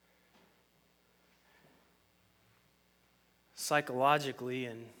psychologically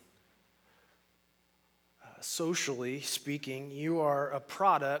and socially speaking, you are a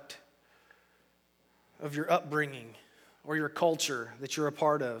product of your upbringing or your culture that you're a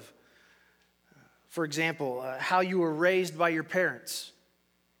part of. For example, how you were raised by your parents.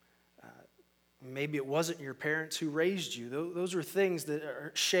 Maybe it wasn't your parents who raised you. Those are things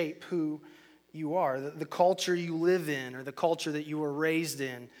that shape who you are. The culture you live in or the culture that you were raised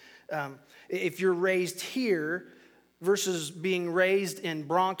in. If you're raised here versus being raised in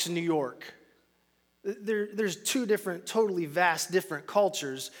Bronx, New York, there's two different, totally vast different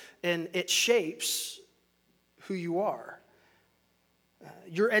cultures, and it shapes who you are.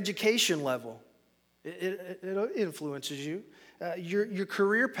 Your education level, it influences you. Your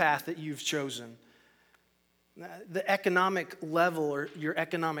career path that you've chosen. The economic level or your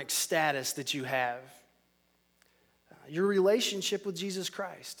economic status that you have. Your relationship with Jesus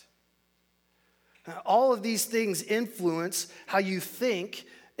Christ. All of these things influence how you think,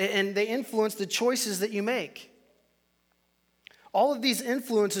 and they influence the choices that you make. All of these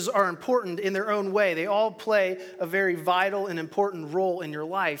influences are important in their own way. They all play a very vital and important role in your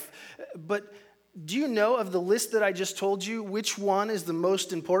life. But do you know of the list that I just told you, which one is the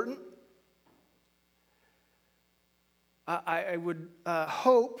most important? I would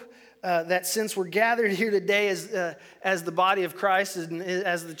hope that since we're gathered here today as the body of Christ and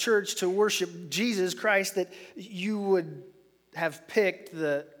as the church to worship Jesus Christ, that you would have picked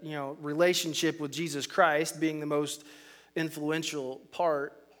the relationship with Jesus Christ being the most influential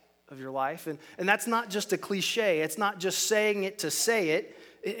part of your life. And that's not just a cliche. It's not just saying it to say it.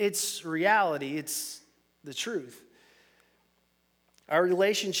 It's reality. It's the truth. Our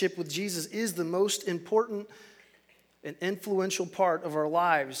relationship with Jesus is the most important and influential part of our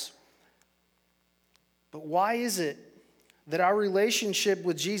lives. But why is it that our relationship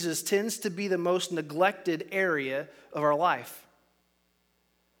with Jesus tends to be the most neglected area of our life?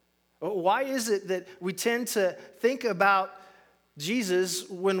 Why is it that we tend to think about Jesus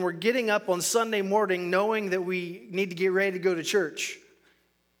when we're getting up on Sunday morning knowing that we need to get ready to go to church?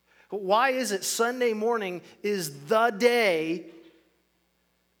 Why is it Sunday morning is the day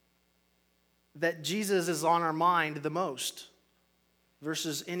that Jesus is on our mind the most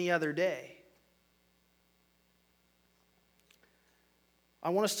versus any other day? I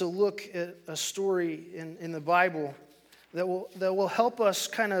want us to look at a story in the Bible that will help us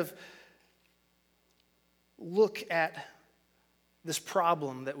kind of look at this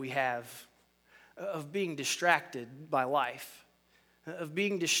problem that we have of being distracted by life, of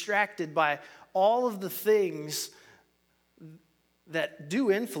being distracted by all of the things that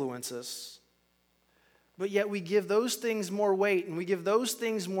do influence us, but yet we give those things more weight and we give those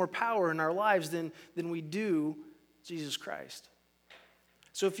things more power in our lives than we do Jesus Christ.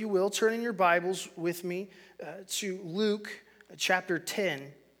 So if you will, turn in your Bibles with me to Luke chapter 10.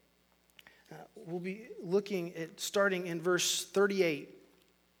 We'll be looking at starting in verse 38.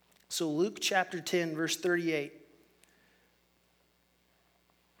 So Luke chapter 10, verse 38.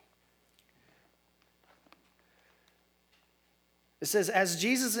 It says, as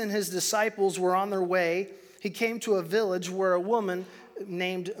Jesus and his disciples were on their way, he came to a village where a woman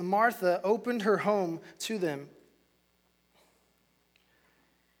named Martha opened her home to them.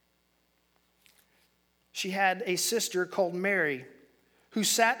 She had a sister called Mary, who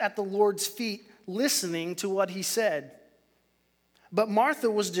sat at the Lord's feet listening to what he said. But Martha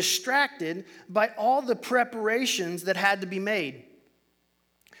was distracted by all the preparations that had to be made.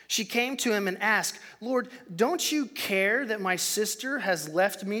 She came to him and asked, Lord, don't you care that my sister has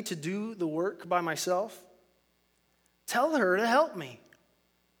left me to do the work by myself? Tell her to help me.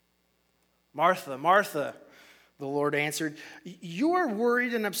 Martha, Martha, the Lord answered, you are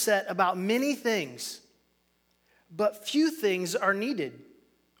worried and upset about many things, but few things are needed,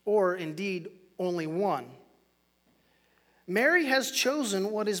 or indeed only one. Mary has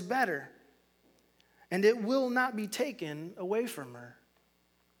chosen what is better, and it will not be taken away from her.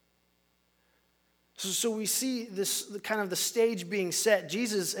 So we see this kind of the stage being set.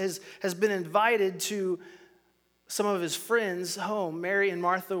 Jesus has been invited to some of his friends' home. Mary and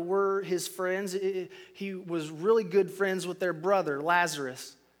Martha were his friends. He was really good friends with their brother,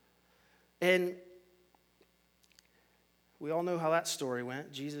 Lazarus. And we all know how that story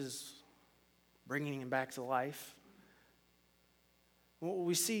went. Jesus bringing him back to life. Well,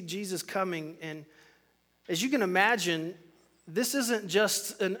 we see Jesus coming, and as you can imagine, this isn't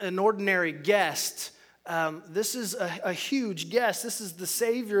just an ordinary guest. This is a huge guest. This is the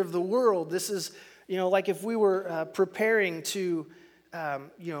Savior of the world. This is, like if we were preparing to,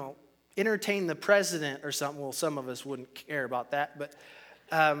 entertain the president or something. Well, some of us wouldn't care about that, but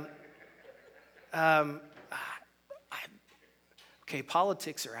okay,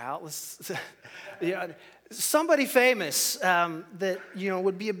 politics are out. Let's, yeah, somebody famous that,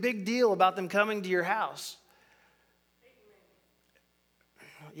 would be a big deal about them coming to your house.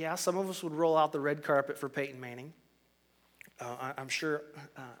 Yeah, some of us would roll out the red carpet for Peyton Manning. I'm sure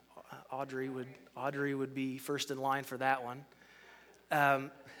Audrey would be first in line for that one.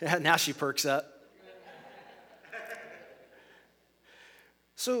 Now she perks up.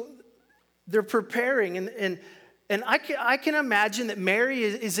 So they're preparing, and I can imagine that Mary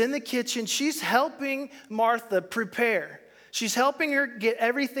is in the kitchen. She's helping Martha prepare. She's helping her get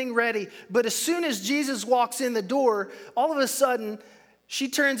everything ready. But as soon as Jesus walks in the door, all of a sudden, she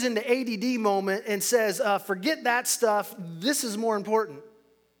turns into ADD moment and says, forget that stuff. This is more important.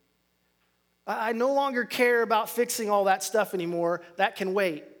 I no longer care about fixing all that stuff anymore. That can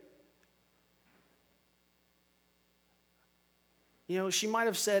wait. She might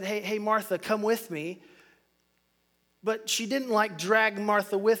have said, hey, Martha, come with me. But she didn't drag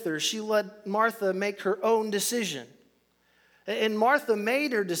Martha with her. She let Martha make her own decision. And Martha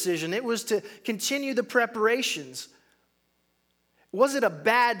made her decision. It was to continue the preparations. Was it a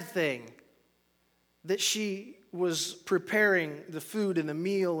bad thing that she was preparing the food and the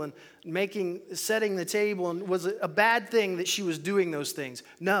meal and setting the table? And was it a bad thing that she was doing those things?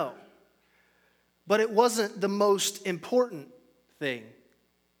 No. But it wasn't the most important thing.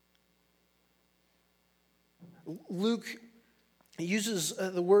 Luke uses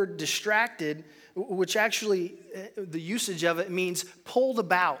the word distracted, which actually, the usage of it means pulled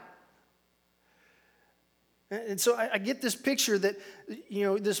about. And so I get this picture that,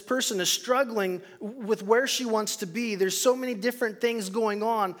 this person is struggling with where she wants to be. There's so many different things going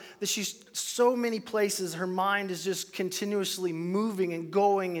on that she's so many places. Her mind is just continuously moving and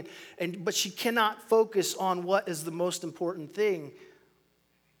going, but she cannot focus on what is the most important thing.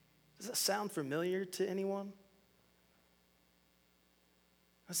 Does that sound familiar to anyone?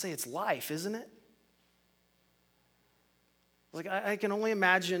 I'd say it's life, isn't it? I can only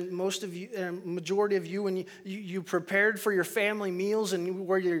imagine most of you, majority of you, when you prepared for your family meals and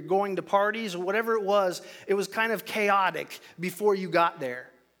where you're going to parties or whatever it was kind of chaotic before you got there.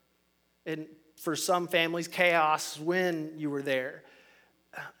 And for some families, chaos when you were there.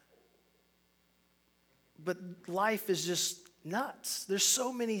 But life is just nuts. There's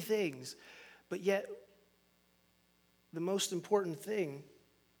so many things. But yet, the most important thing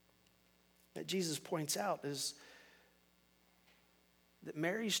that Jesus points out is that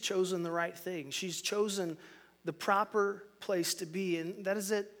Mary's chosen the right thing. She's chosen the proper place to be, and that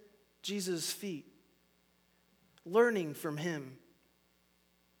is at Jesus' feet. Learning from him.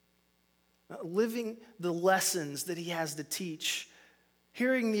 Living the lessons that he has to teach.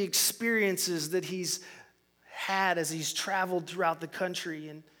 Hearing the experiences that he's had as he's traveled throughout the country,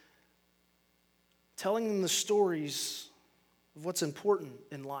 and telling them the stories of what's important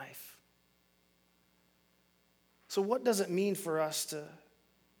in life. So what does it mean for us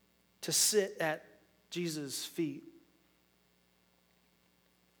to sit at Jesus' feet?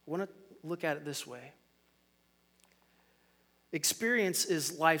 I want to look at it this way. Experience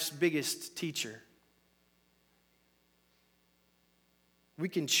is life's biggest teacher. We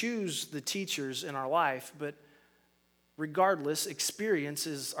can choose the teachers in our life, but regardless, experience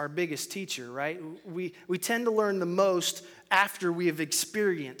is our biggest teacher, right? We tend to learn the most after we have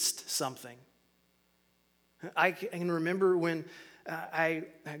experienced something. I can remember when I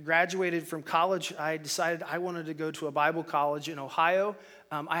graduated from college, I decided I wanted to go to a Bible college in Ohio.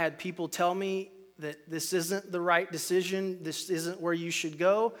 I had people tell me that this isn't the right decision, this isn't where you should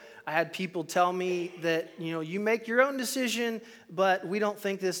go. I had people tell me that, you make your own decision, but we don't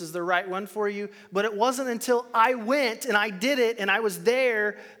think this is the right one for you. But it wasn't until I went and I did it and I was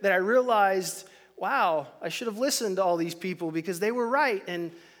there that I realized, wow, I should have listened to all these people because they were right.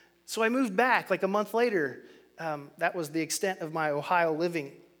 And so I moved back a month later. That was the extent of my Ohio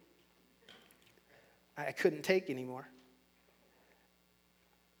living. I couldn't take anymore.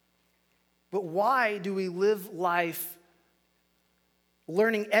 But why do we live life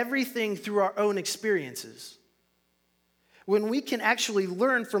learning everything through our own experiences, when we can actually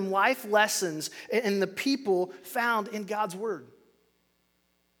learn from life lessons and the people found in God's Word?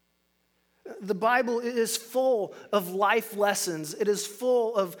 The Bible is full of life lessons. It is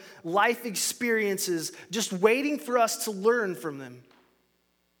full of life experiences just waiting for us to learn from them.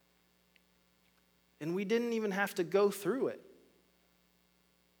 And we didn't even have to go through it.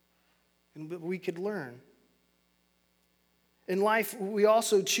 But we could learn. In life, we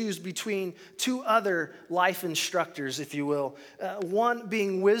also choose between two other life instructors, if you will. One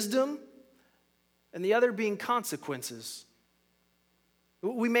being wisdom and the other being consequences.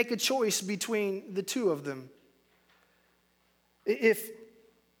 We make a choice between the two of them.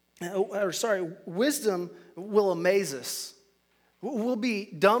 Wisdom will amaze us. We'll be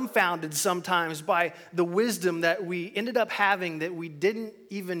dumbfounded sometimes by the wisdom that we ended up having that we didn't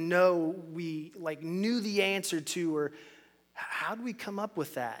even know we knew the answer to, or how did we come up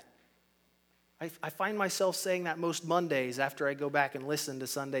with that? I find myself saying that most Mondays after I go back and listen to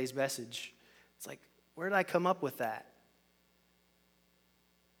Sunday's message. It's like, where did I come up with that?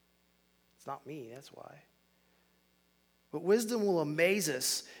 It's not me, that's why. But wisdom will amaze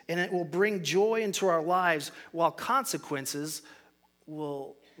us, and it will bring joy into our lives, while consequences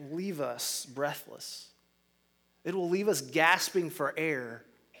will leave us breathless. It will leave us gasping for air,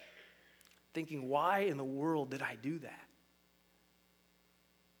 thinking, why in the world did I do that?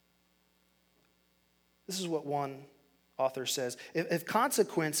 This is what one author says. If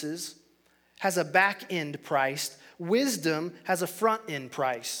consequences has a back-end price, wisdom has a front-end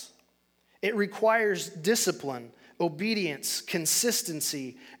price. It requires discipline, obedience,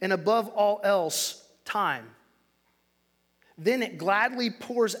 consistency, and above all else, time. Then it gladly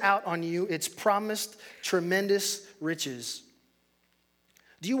pours out on you its promised tremendous riches.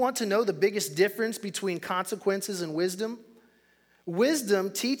 Do you want to know the biggest difference between consequences and wisdom?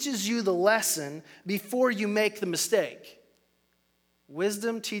 Wisdom teaches you the lesson before you make the mistake.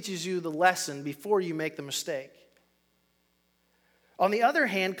 Wisdom teaches you the lesson before you make the mistake. On the other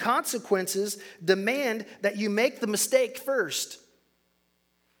hand, consequences demand that you make the mistake first.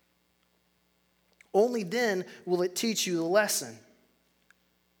 Only then will it teach you the lesson.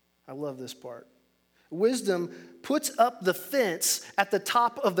 I love this part. Wisdom puts up the fence at the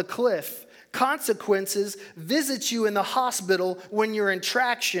top of the cliff. Consequences visit you in the hospital when you're in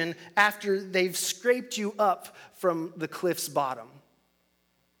traction after they've scraped you up from the cliff's bottom.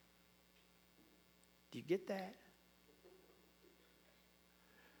 Do you get that?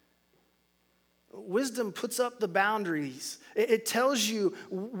 Wisdom puts up the boundaries. It tells you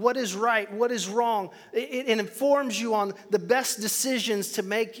what is right, what is wrong. It informs you on the best decisions to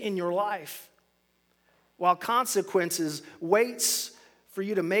make in your life. While consequences waits for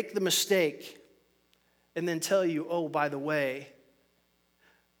you to make the mistake and then tell you, oh, by the way,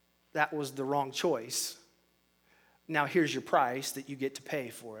 that was the wrong choice. Now here's your price that you get to pay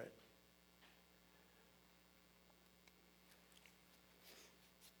for it.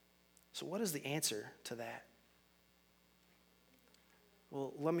 So what is the answer to that?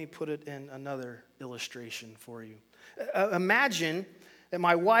 Well, let me put it in another illustration for you. Imagine that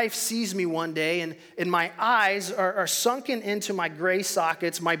my wife sees me one day and my eyes are sunken into my gray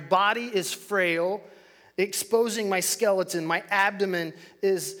sockets. My body is frail, exposing my skeleton. My abdomen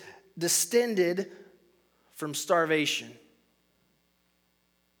is distended from starvation.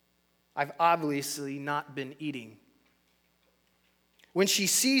 I've obviously not been eating. When she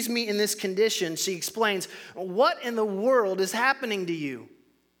sees me in this condition, she explains, "What in the world is happening to you?"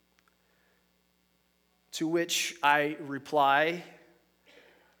 To which I reply,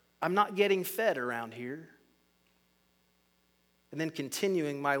 "I'm not getting fed around here." And then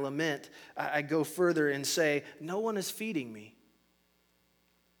continuing my lament, I go further and say, "No one is feeding me."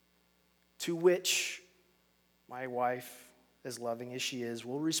 To which my wife, as loving as she is,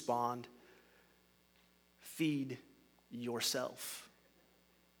 will respond, "Feed yourself.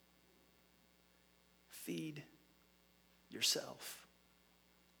 Feed yourself."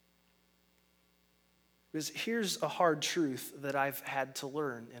 Because here's a hard truth that I've had to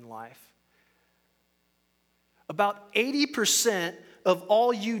learn in life. About 80% of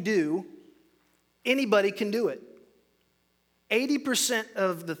all you do, anybody can do it. 80%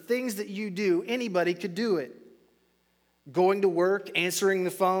 of the things that you do, anybody could do it. Going to work, answering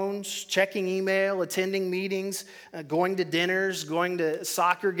the phones, checking email, attending meetings, going to dinners, going to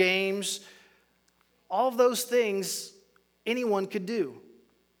soccer games. All of those things anyone could do.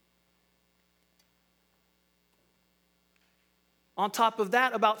 On top of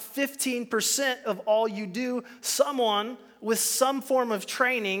that, about 15% of all you do, someone with some form of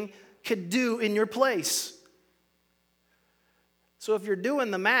training could do in your place. So if you're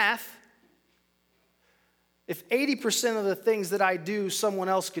doing the math, if 80% of the things that I do, someone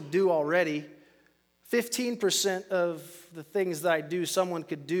else could do already, 15% of the things that I do, someone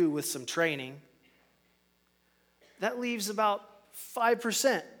could do with some training, that leaves about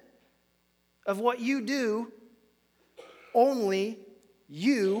 5% of what you do. Only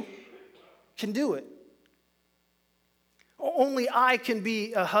you can do it. Only I can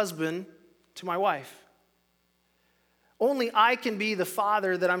be a husband to my wife. Only I can be the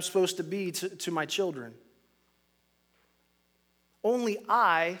father that I'm supposed to be to my children. Only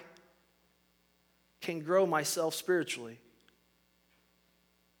I can grow myself spiritually.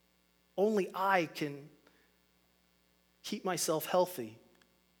 Only I can keep myself healthy.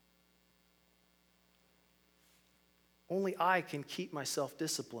 Only I can keep myself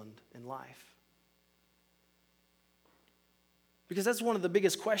disciplined in life. Because that's one of the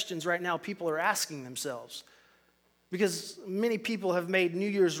biggest questions right now people are asking themselves. Because many people have made New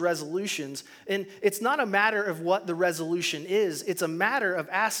Year's resolutions, and it's not a matter of what the resolution is. It's a matter of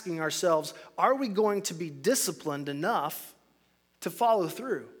asking ourselves, are we going to be disciplined enough to follow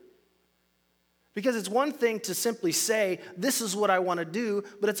through? Because it's one thing to simply say, this is what I want to do,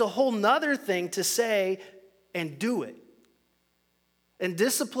 but it's a whole nother thing to say and do it. And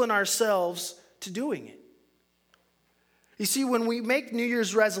discipline ourselves to doing it. You see, when we make New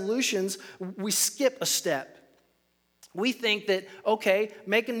Year's resolutions, we skip a step. We think that, okay,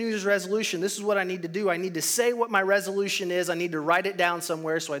 make a New Year's resolution. This is what I need to do. I need to say what my resolution is. I need to write it down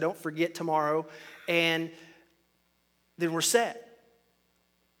somewhere so I don't forget tomorrow. And then we're set.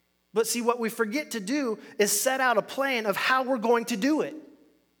 But see, what we forget to do is set out a plan of how we're going to do it.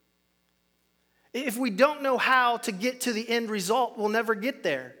 If we don't know how to get to the end result, we'll never get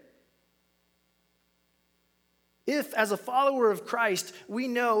there. If, as a follower of Christ, we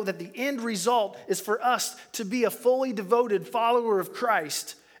know that the end result is for us to be a fully devoted follower of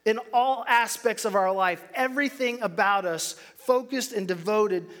Christ in all aspects of our life, everything about us focused and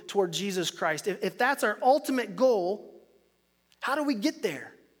devoted toward Jesus Christ. If that's our ultimate goal, how do we get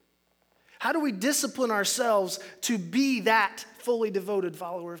there? How do we discipline ourselves to be that fully devoted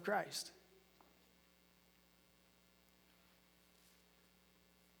follower of Christ?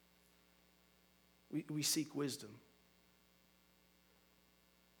 We seek wisdom.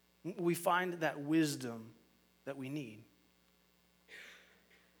 We find that wisdom that we need.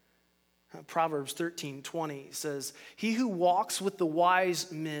 Proverbs 13:20 says, "He who walks with the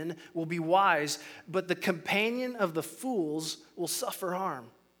wise men will be wise, but the companion of the fools will suffer harm."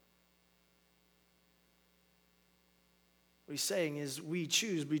 What he's saying is we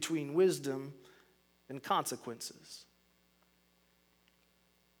choose between wisdom and consequences.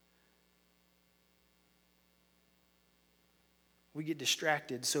 We get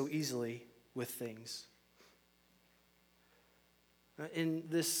distracted so easily with things. In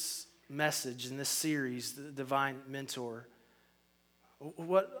this message, in this series, The Divine Mentor,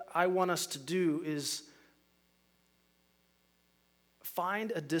 what I want us to do is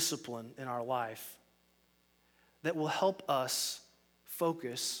find a discipline in our life that will help us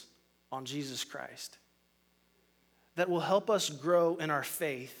focus on Jesus Christ, that will help us grow in our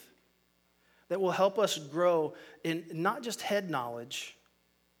faith, that will help us grow in not just head knowledge,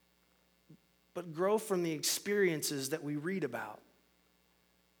 but grow from the experiences that we read about,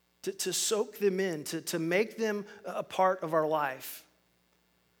 to soak them in, to make them a part of our life.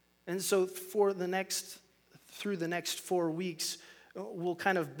 And so through the next 4 weeks, we'll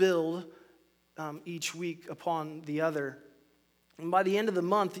kind of build each week upon the other. And by the end of the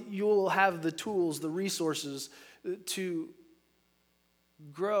month, you'll have the tools, the resources to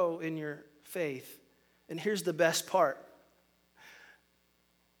grow in your faith. And here's the best part.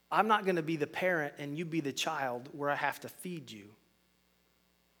 I'm not going to be the parent and you be the child where I have to feed you.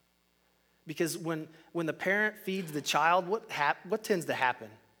 Because when the parent feeds the child, what tends to happen?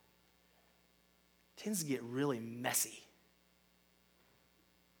 It tends to get really messy.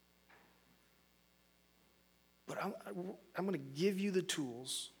 But I'm going to give you the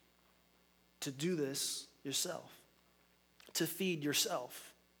tools to do this yourself, to feed yourself.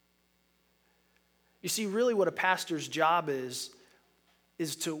 You see, really what a pastor's job is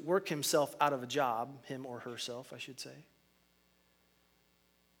to work himself out of a job, him or herself, I should say.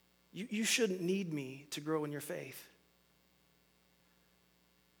 You shouldn't need me to grow in your faith.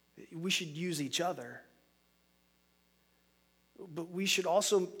 We should use each other. But we should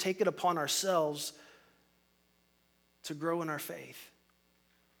also take it upon ourselves to grow in our faith.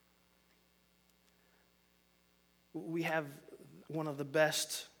 We have one of the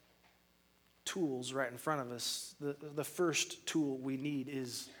best tools right in front of us. The first tool we need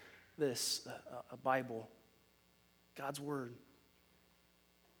is this, a Bible, God's Word.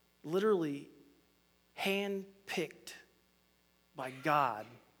 Literally hand-picked by God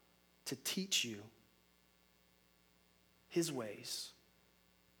to teach you His ways,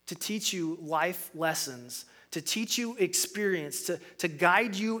 to teach you life lessons, to teach you experience, to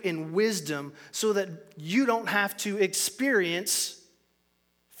guide you in wisdom so that you don't have to experience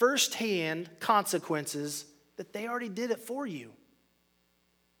firsthand consequences that they already did it for you.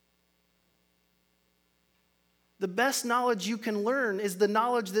 The best knowledge you can learn is the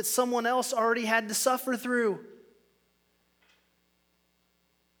knowledge that someone else already had to suffer through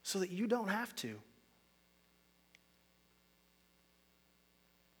so that you don't have to.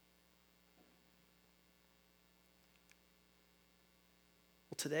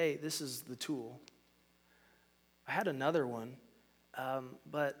 today, this is the tool. I had another one,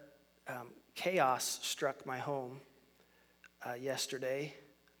 but chaos struck my home yesterday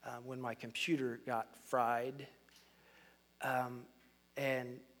when my computer got fried.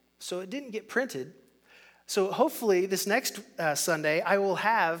 And so it didn't get printed. So hopefully this next Sunday, I will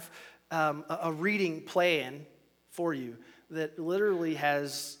have a reading plan for you that literally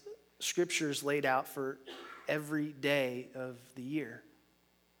has scriptures laid out for every day of the year.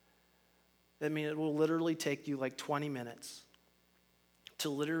 I mean, it will literally take you like 20 minutes to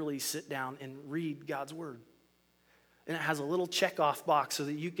literally sit down and read God's word. And it has a little check-off box so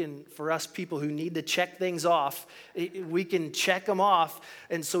that you can, for us people who need to check things off, we can check them off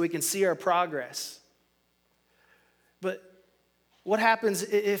and so we can see our progress. But what happens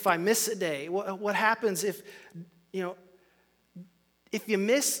if I miss a day? What happens if you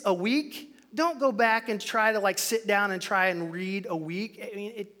miss a week? Don't go back and try to like sit down and try and read a week. I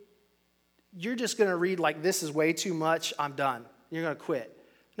mean, you're just going to read like, this is way too much, I'm done. You're going to quit.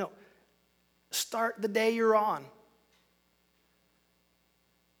 No, start the day you're on.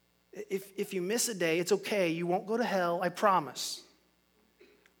 If you miss a day, it's okay. You won't go to hell, I promise.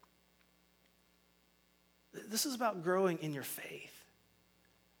 This is about growing in your faith.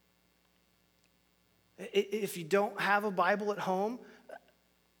 If you don't have a Bible at home,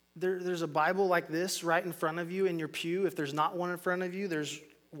 there's a Bible like this right in front of you in your pew. If there's not one in front of you, there's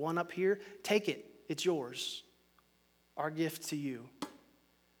one up here. Take it. It's yours. Our gift to you.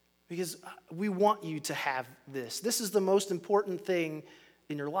 Because we want you to have this. This is the most important thing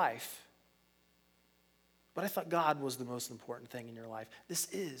in your life. But I thought God was the most important thing in your life. This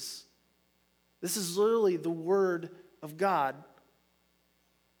is literally the word of God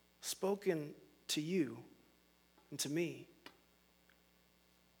spoken to you and to me.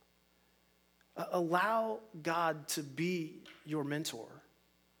 Allow God to be your mentor.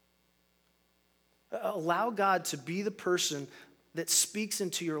 Allow God to be the person that speaks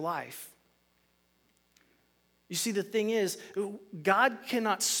into your life. You see, the thing is, God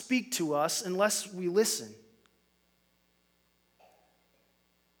cannot speak to us unless we listen.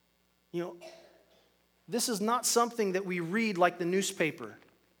 This is not something that we read like the newspaper.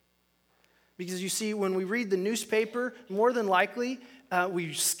 Because you see, when we read the newspaper, more than likely,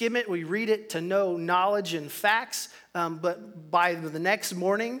 we skim it, we read it to know knowledge and facts, but by the next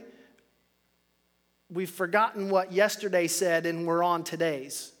morning, we've forgotten what yesterday said and we're on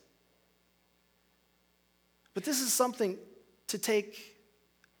today's. But this is something to take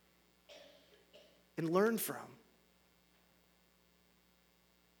and learn from.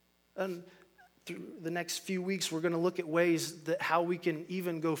 And through the next few weeks, we're going to look at ways that how we can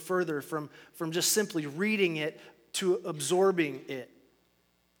even go further from just simply reading it to absorbing it,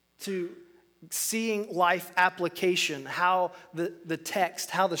 to seeing life application, how the text,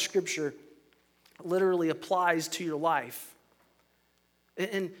 how the scripture literally applies to your life.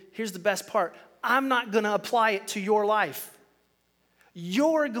 And here's the best part. I'm not going to apply it to your life.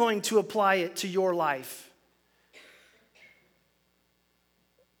 You're going to apply it to your life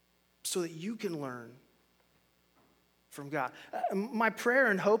so that you can learn from God. My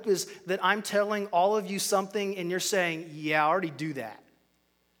prayer and hope is that I'm telling all of you something and you're saying, yeah, I already do that.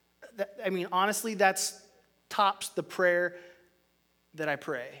 Honestly, that's tops the prayer that I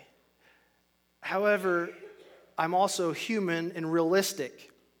pray. However, I'm also human and realistic.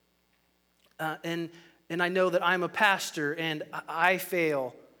 And I know that I'm a pastor and I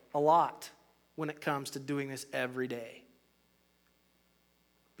fail a lot when it comes to doing this every day.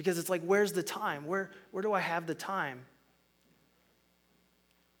 Because it's like, where's the time? Where do I have the time?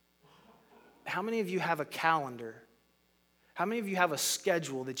 How many of you have a calendar? How many of you have a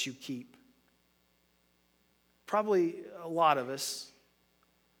schedule that you keep? Probably a lot of us.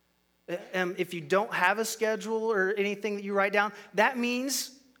 If you don't have a schedule or anything that you write down, that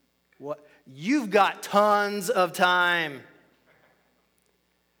means what? You've got tons of time.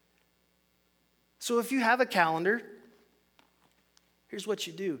 So if you have a calendar, here's what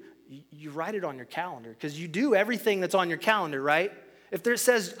you do. You write it on your calendar because you do everything that's on your calendar, right? If there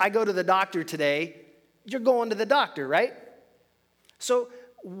says, I go to the doctor today, you're going to the doctor, right? So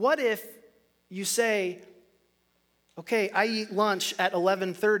what if you say, okay, I eat lunch at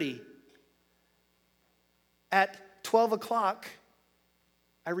 11:30. At 12 o'clock,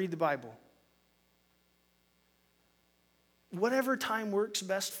 I read the Bible. Whatever time works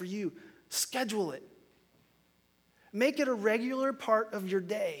best for you, schedule it. Make it a regular part of your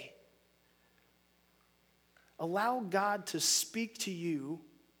day. Allow God to speak to you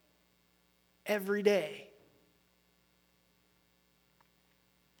every day.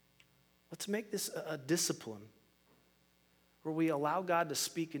 Let's make this a discipline. where we allow God to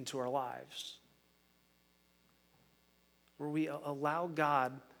speak into our lives, where we allow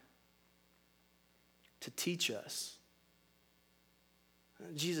God to teach us.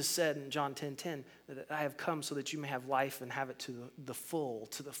 Jesus said in John 10:10 that I have come so that you may have life and have it to the full,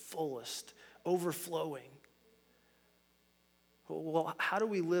 to the fullest, overflowing. Well, how do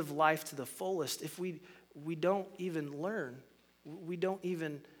we live life to the fullest if we don't even learn? We don't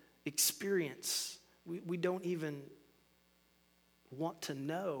even experience. We don't even want to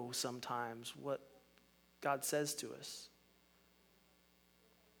know sometimes what God says to us.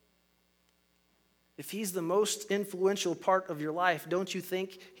 If he's the most influential part of your life, don't you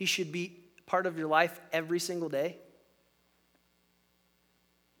think he should be part of your life every single day?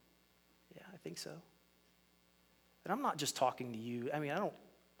 Yeah, I think so. And I'm not just talking to you. I mean,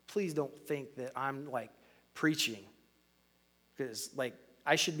 please don't think that I'm like preaching, because like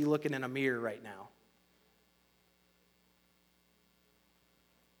I should be looking in a mirror right now.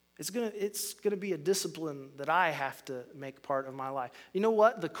 It's gonna be a discipline that I have to make part of my life. You know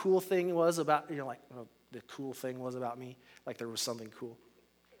what the cool thing was about, the cool thing was about me? Like there was something cool.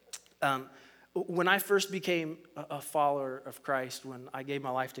 When I first became a follower of Christ, when I gave my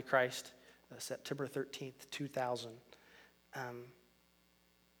life to Christ, September 13th, 2000,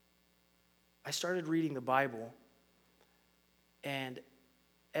 I started reading the Bible, and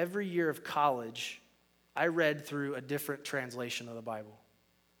every year of college, I read through a different translation of the Bible.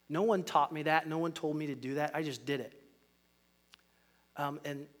 No one taught me that. No one told me to do that. I just did it.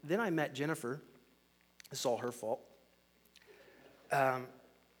 And then I met Jennifer. It's all her fault.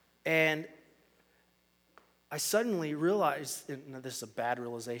 And I suddenly realized, and this is a bad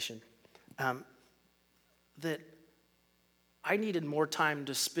realization, that I needed more time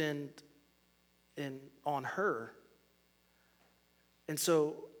to spend on her. And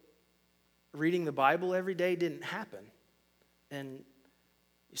so reading the Bible every day didn't happen. And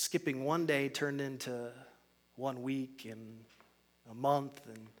skipping one day turned into 1 week and a month,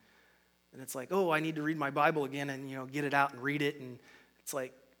 and it's like, oh, I need to read my Bible again and get it out and read it, and it's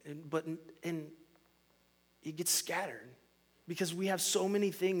like, but it gets scattered because we have so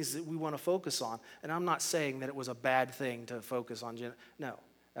many things that we want to focus on. And I'm not saying that it was a bad thing to focus on. No,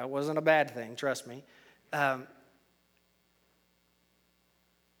 that wasn't a bad thing. Trust me,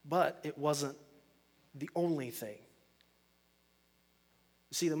 but it wasn't the only thing.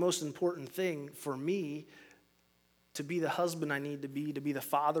 See, the most important thing for me to be the husband I need to be the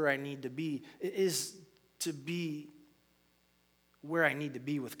father I need to be, is to be where I need to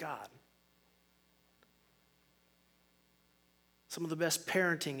be with God. Some of the best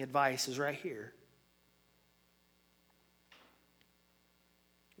parenting advice is right here.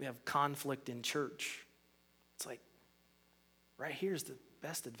 We have conflict in church. It's like, right here's the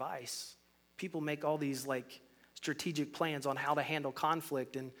best advice. People make all these strategic plans on how to handle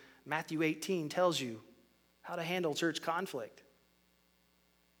conflict, and Matthew 18 tells you how to handle church conflict.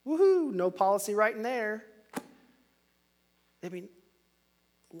 Woohoo, no policy right in there. I mean,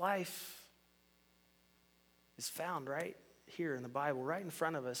 life is found right here in the Bible, right in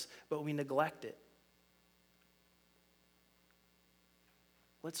front of us, but we neglect it.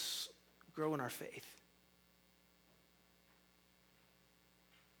 Let's grow in our faith.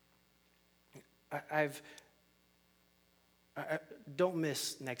 Don't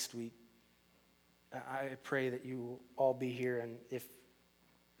miss next week. I pray that you will all be here, and if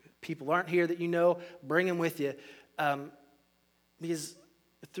people aren't here that bring them with you. Because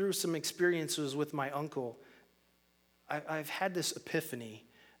through some experiences with my uncle, I've had this epiphany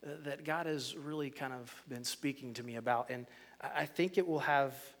that God has really kind of been speaking to me about, and I think it will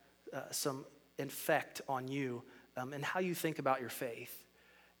have some effect on you and how you think about your faith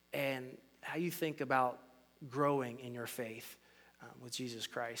and how you think about growing in your faith with Jesus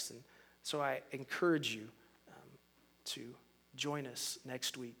Christ. And so I encourage you to join us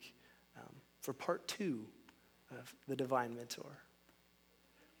next week for part 2 of The Divine Mentor.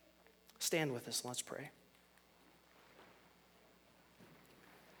 Stand with us and let's pray.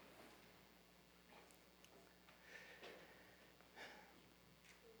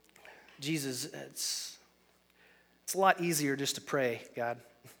 Jesus, it's a lot easier just to pray, God.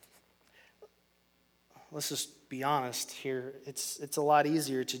 Let's just be honest here. It's a lot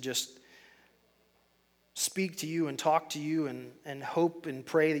easier to just speak to you and talk to you and hope and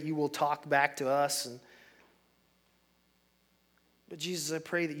pray that you will talk back to us. But Jesus, I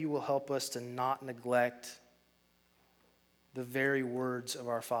pray that you will help us to not neglect the very words of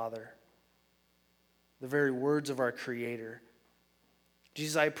our Father, the very words of our Creator.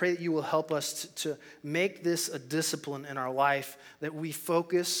 Jesus, I pray that you will help us to make this a discipline in our life, that we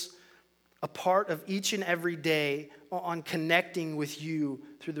focus a part of each and every day on connecting with you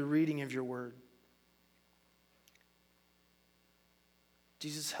through the reading of your word.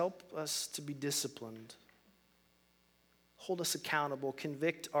 Jesus, help us to be disciplined. Hold us accountable.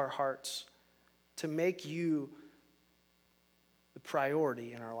 Convict our hearts to make you the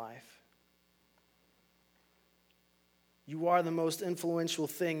priority in our life. You are the most influential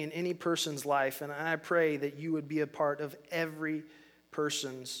thing in any person's life, and I pray that you would be a part of every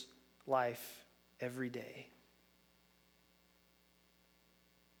person's life every day.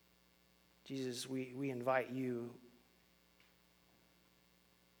 Jesus, we invite you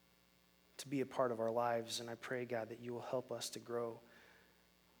to be a part of our lives, and I pray, God, that you will help us to grow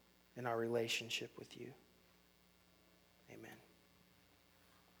in our relationship with you.